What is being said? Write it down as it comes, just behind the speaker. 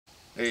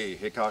Hey,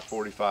 Hickok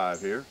 45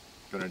 here.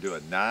 Going to do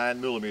a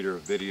 9mm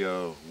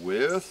video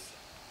with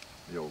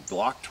the old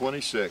Glock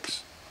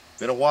 26.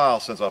 Been a while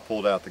since I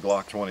pulled out the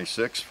Glock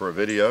 26 for a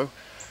video.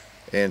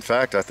 In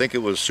fact, I think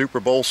it was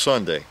Super Bowl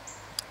Sunday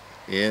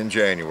in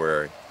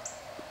January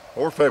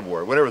or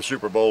February, whenever the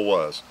Super Bowl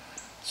was.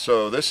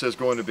 So this is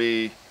going to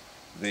be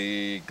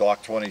the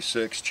Glock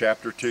 26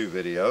 Chapter 2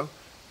 video.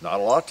 Not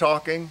a lot of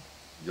talking,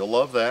 you'll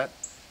love that,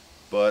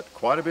 but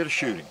quite a bit of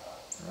shooting.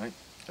 All right?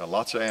 Got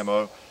lots of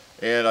ammo.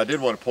 And I did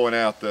want to point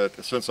out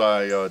that since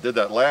I did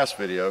that last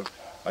video,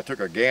 I took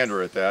a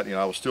gander at that. You know,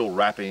 I was still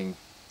wrapping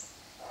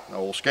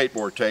old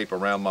skateboard tape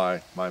around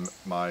my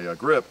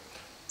grip.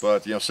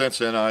 But you know, since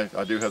then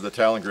I do have the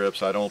Talon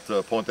grips. I don't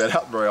point that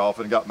out very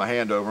often. Got my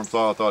hand over them,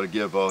 so I thought I'd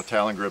give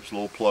Talon grips a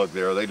little plug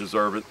there. They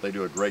deserve it. They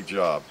do a great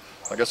job.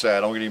 Like I said,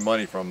 I don't get any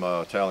money from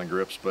Talon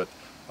grips, but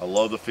I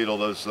love the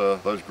feel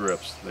of those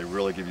grips. They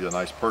really give you a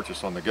nice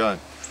purchase on the gun.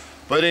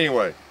 But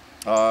anyway,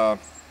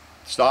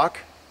 stock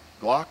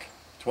Glock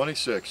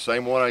 26,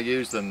 same one I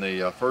used in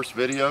the first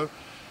video,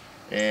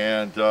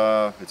 and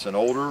it's an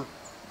older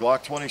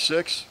Glock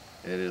 26.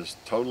 It is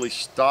totally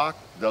stock,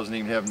 doesn't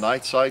even have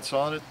night sights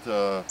on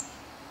it,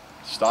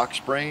 stock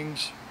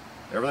springs,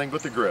 everything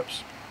but the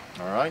grips.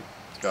 All right,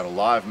 it's got a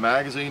live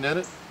magazine in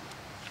it.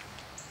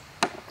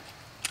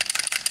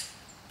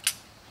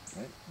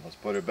 Okay, let's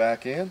put it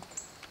back in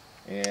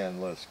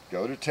and let's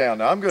go to town.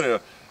 Now I'm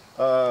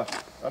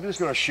just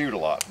gonna shoot a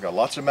lot. I've got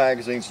lots of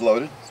magazines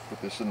loaded. Let's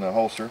put this in the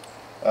holster.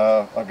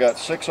 I've got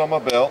 6 on my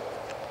belt.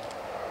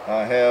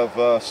 I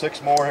have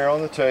 6 more here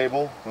on the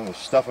table. I'm going to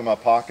stuff in my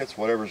pockets,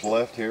 whatever's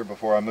left here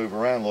before I move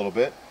around a little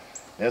bit.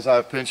 As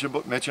I've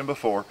mentioned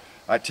before,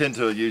 I tend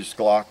to use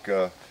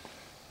Glock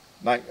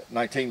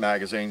 19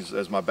 magazines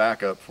as my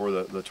backup for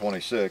the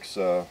 26.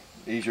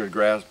 Easier to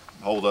grasp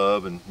hold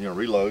of and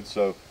reload,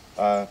 so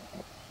I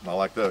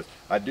like those.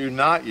 I do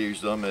not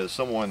use them, as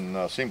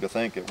someone seemed to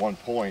think at one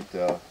point,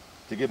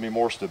 to give me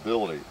more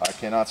stability. I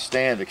cannot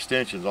stand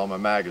extensions on my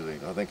magazine.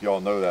 I think you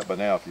all know that by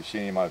now if you've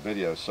seen any of my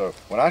videos. So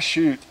when I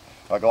shoot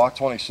a Glock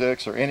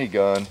 26 or any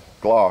gun,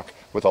 Glock,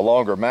 with a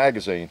longer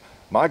magazine,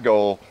 my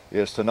goal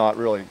is to not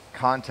really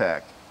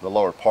contact the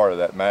lower part of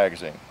that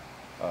magazine.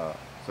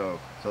 So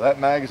that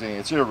magazine,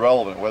 it's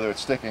irrelevant whether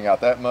it's sticking out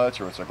that much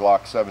or it's a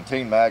Glock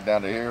 17 mag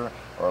down to here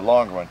or a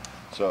longer one.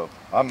 So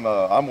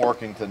I'm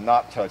working to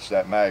not touch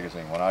that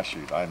magazine when I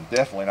shoot. I'm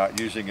definitely not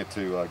using it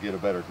to get a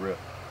better grip.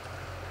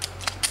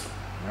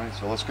 All right,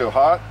 so let's go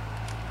hot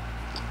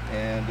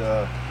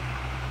and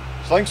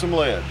sling some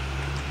lead.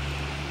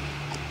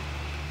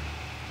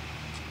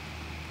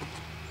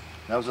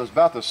 Now, as I was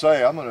about to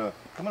say, I'm gonna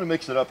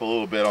mix it up a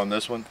little bit on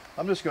this one.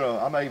 I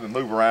may even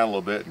move around a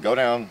little bit and go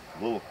down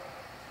a little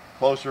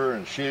closer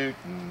and shoot,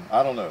 and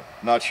I don't know,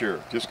 not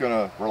sure. Just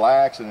gonna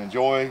relax and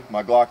enjoy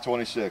my Glock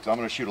 26. I'm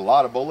gonna shoot a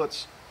lot of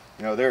bullets.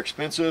 You know, they're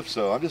expensive,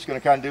 so I'm just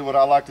gonna kind of do what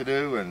I like to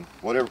do and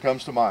whatever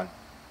comes to mind.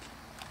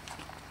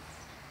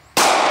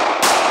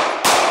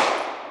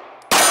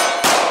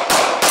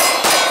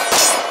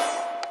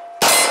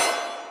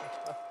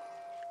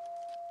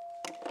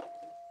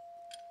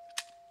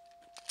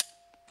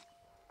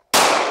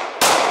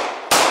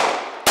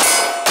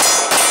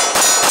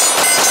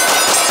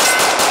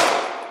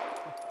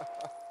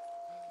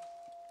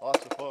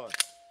 Lots of fun.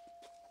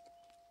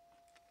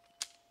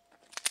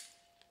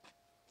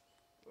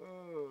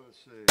 Oh, let's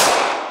see.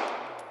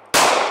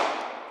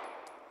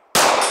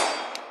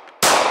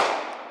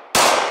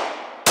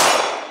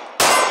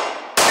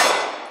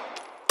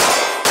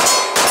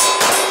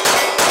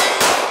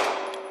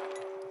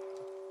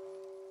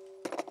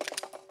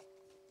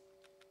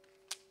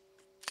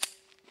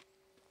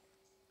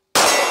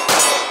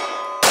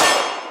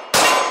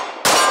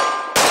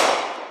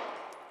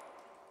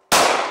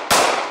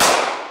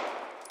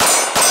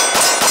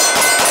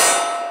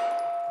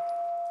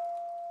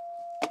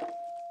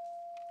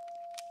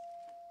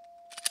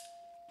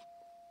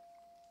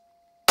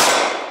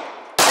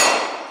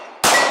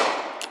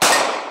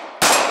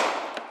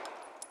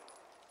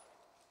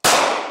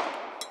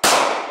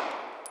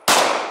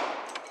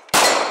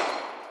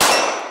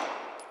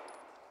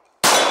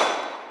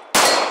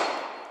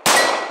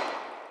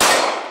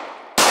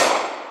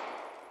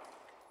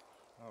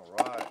 All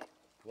right,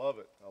 love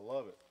it, I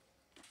love it.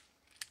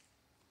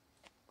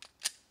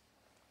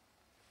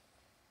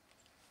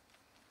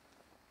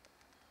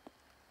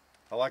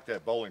 I like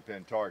that bowling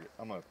pin target.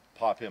 I'm going to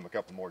pop him a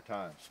couple more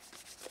times.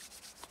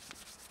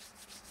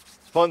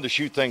 It's fun to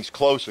shoot things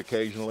close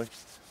occasionally.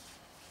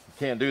 You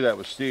can't do that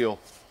with steel.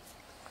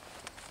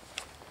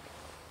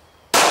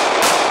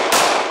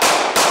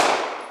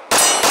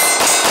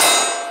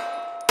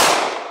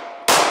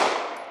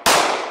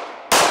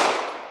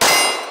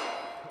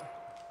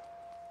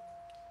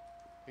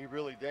 He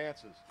really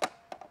dances.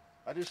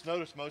 I just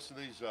noticed most of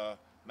these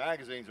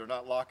magazines are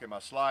not locking my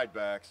slide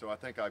back, so I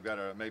think I've got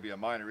maybe a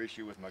minor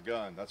issue with my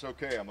gun. That's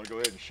okay, I'm gonna go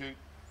ahead and shoot.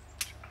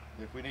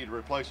 If we need to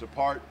replace a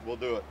part, we'll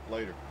do it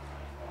later.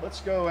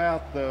 Let's go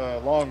out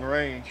the long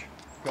range,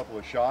 a couple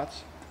of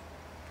shots.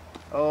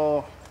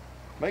 Oh,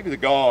 maybe the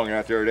gong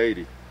out there at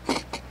 80.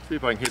 See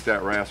if I can hit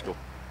that rascal.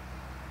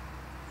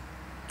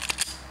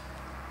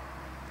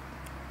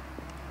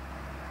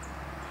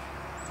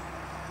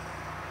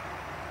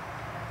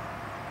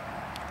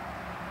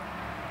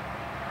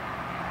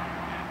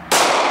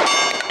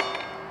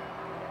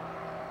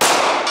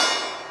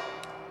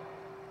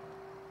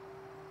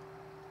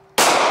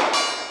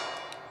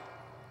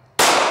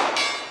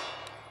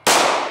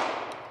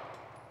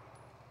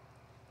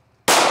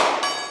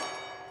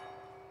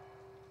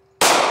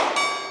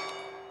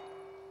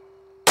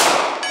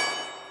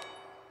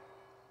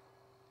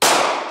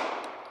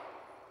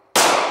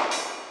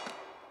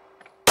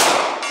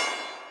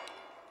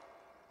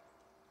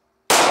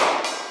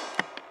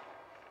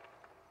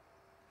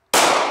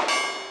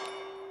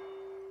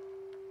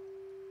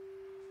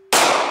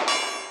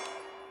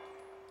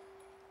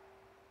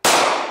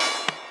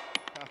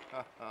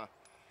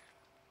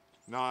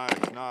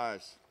 Nice,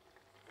 nice.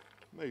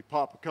 Let me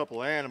pop a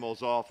couple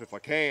animals off if I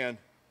can.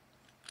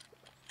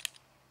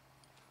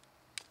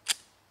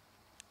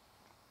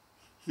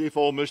 See if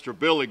old Mr.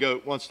 Billy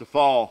Goat wants to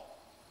fall.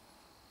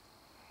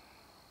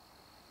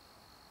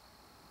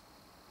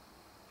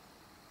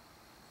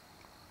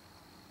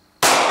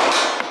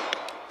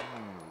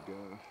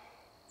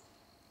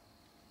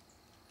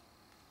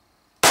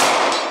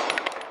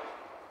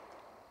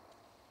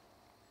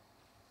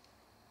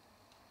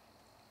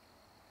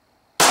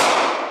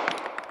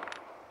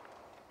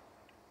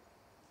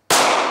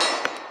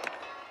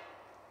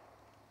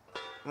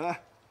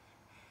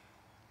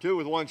 Two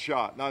with one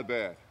shot, not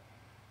bad.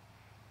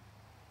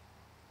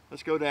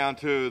 Let's go down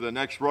to the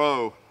next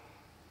row.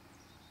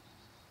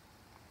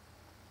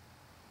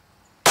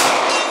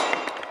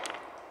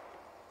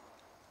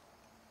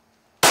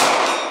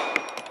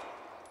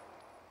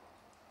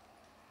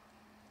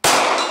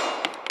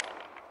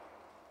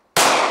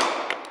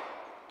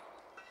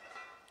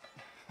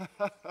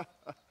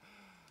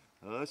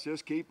 Let's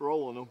just keep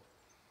rolling them.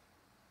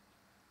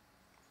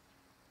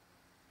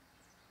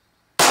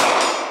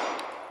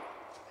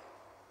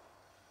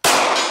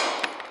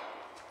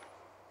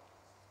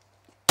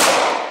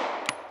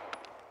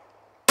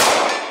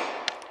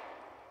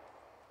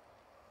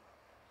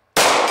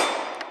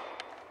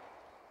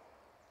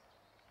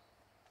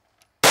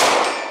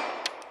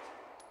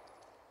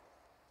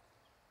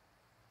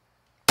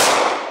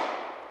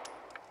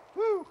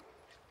 Woo!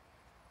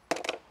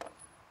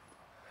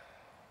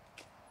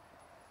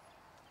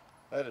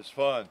 That is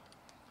fun.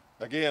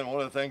 Again,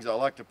 one of the things I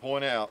like to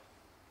point out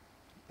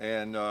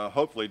and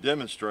hopefully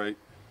demonstrate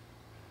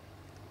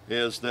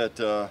is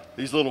that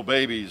these little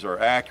babies are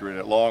accurate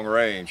at long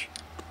range.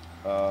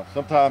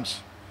 Sometimes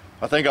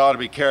I think I ought to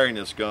be carrying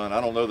this gun.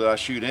 I don't know that I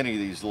shoot any of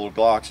these little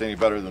Glocks any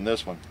better than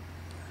this one.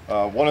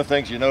 One of the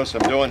things you notice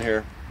I'm doing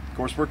here, of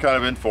course we're kind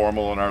of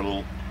informal in our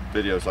little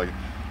videos, like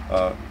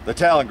the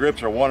Talon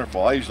grips are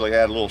wonderful. I usually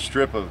add a little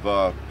strip of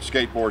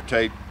skateboard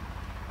tape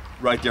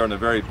right there on the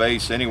very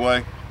base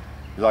anyway,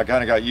 because I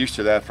kind of got used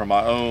to that from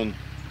my own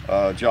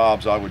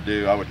jobs I would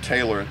do. I would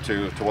tailor it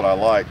to what I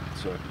like.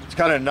 So it's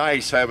kind of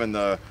nice having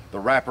the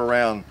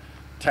wraparound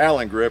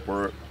Talon grip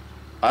where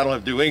I don't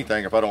have to do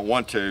anything if I don't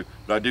want to,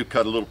 but I do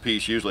cut a little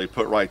piece usually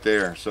put right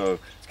there. So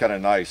it's kind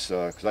of nice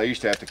because I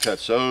used to have to cut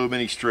so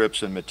many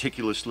strips and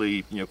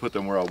meticulously, you know, put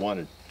them where I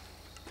wanted.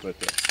 But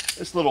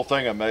this little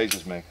thing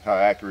amazes me how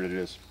accurate it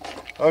is.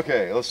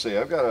 Okay, let's see.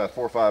 I've got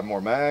 4 or 5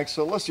 more mags,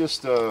 so let's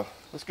just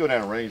let's go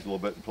down range a little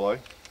bit and play.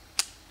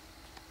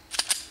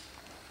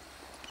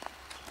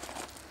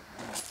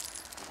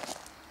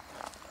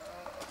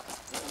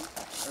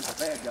 There's a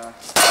bad guy.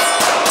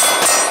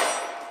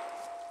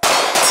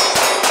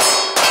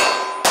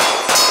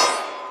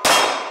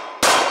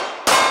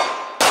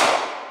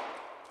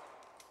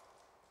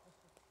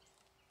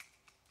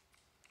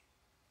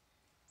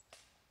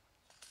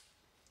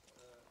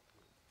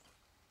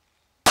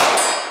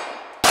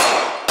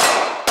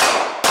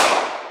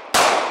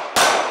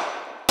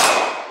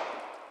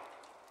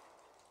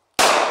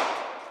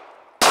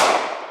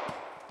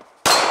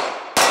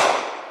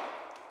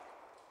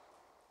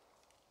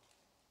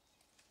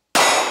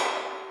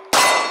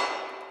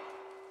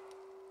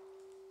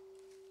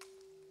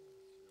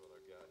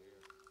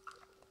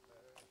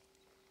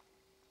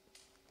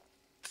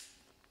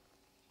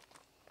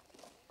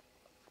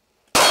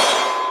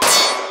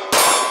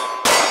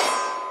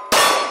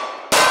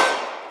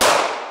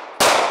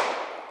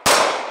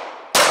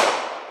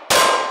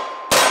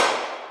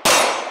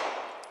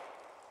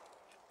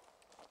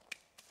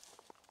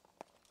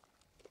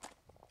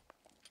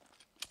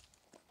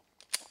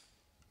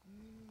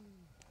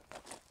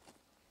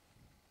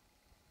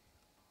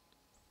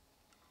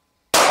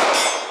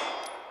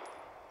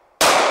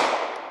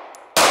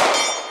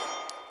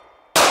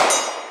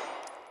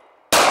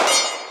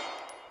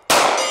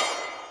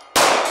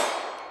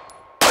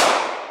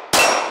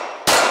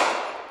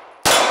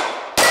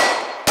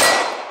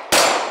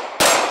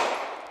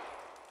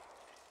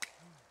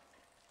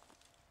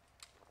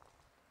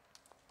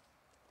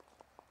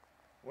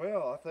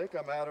 Well, I think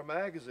I'm out of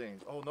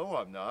magazines. Oh, no,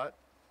 I'm not.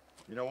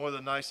 You know, one of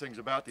the nice things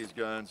about these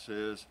guns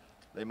is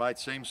they might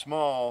seem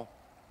small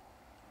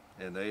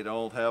and they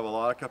don't have a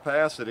lot of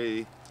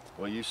capacity.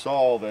 Well, you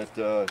saw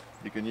that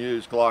you can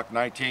use Glock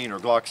 19 or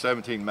Glock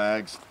 17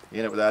 mags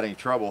in it without any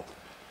trouble.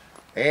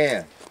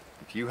 And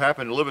if you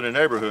happen to live in a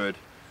neighborhood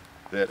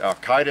that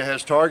Al-Qaeda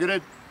has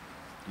targeted,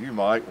 you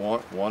might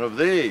want one of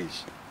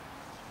these.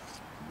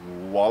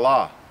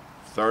 Voila,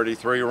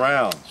 33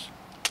 rounds.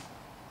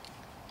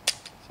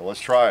 So let's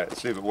try it and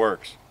see if it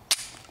works.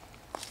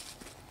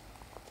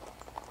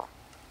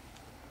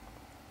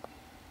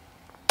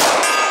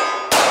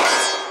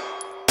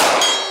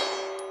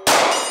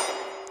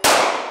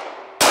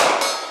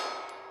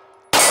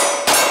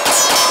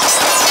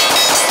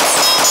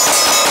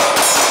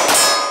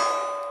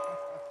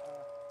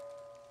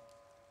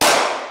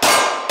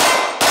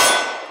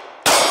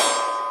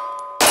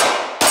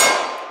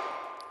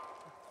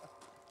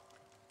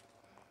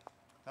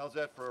 How's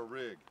that for a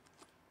rig?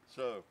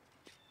 So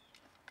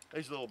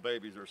These little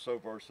babies are so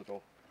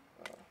versatile.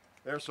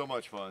 They're so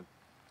much fun.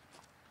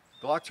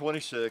 Glock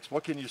 26,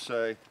 what can you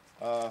say?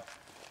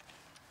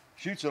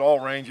 Shoots at all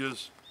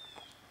ranges,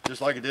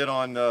 just like it did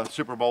on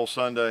Super Bowl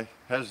Sunday.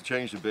 Hasn't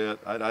changed a bit.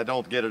 I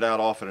don't get it out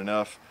often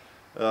enough.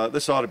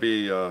 This ought to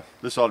be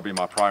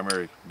my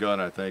primary gun,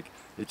 I think.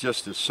 It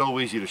just is so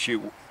easy to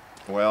shoot.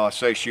 Well, I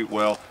say shoot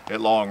well at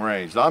long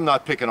range. Now, I'm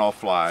not picking off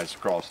flies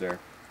across there.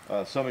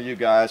 Some of you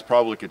guys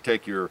probably could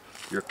take your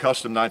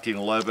custom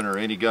 1911 or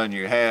any gun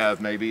you have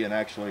maybe and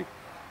actually,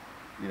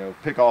 you know,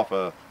 pick off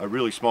a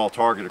really small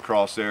target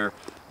across there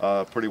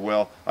pretty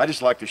well. I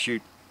just like to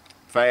shoot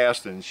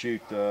fast and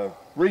shoot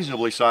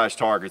reasonably sized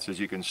targets, as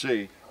you can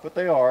see, but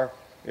they are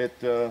at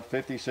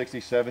 50,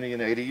 60, 70,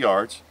 and 80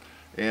 yards.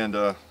 And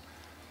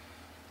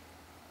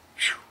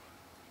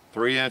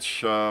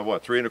 3-inch,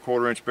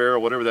 3¼ inch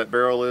barrel, whatever that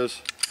barrel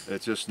is,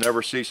 it just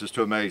never ceases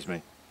to amaze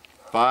me.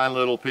 Fine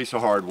little piece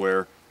of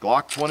hardware.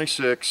 Glock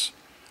 26.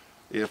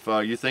 If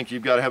you think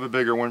you've got to have a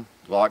bigger one,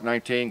 Glock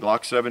 19,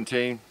 Glock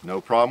 17, no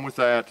problem with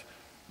that.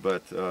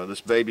 But this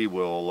baby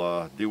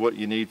will do what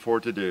you need for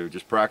it to do.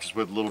 Just practice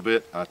with it a little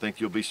bit. I think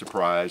you'll be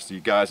surprised.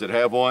 You guys that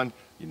have one,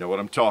 you know what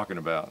I'm talking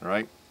about,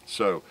 right?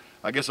 So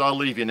I guess I'll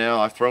leave you now.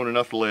 I've thrown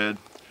enough lead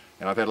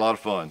and I've had a lot of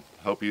fun.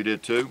 Hope you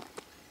did too.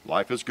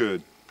 Life is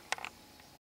good.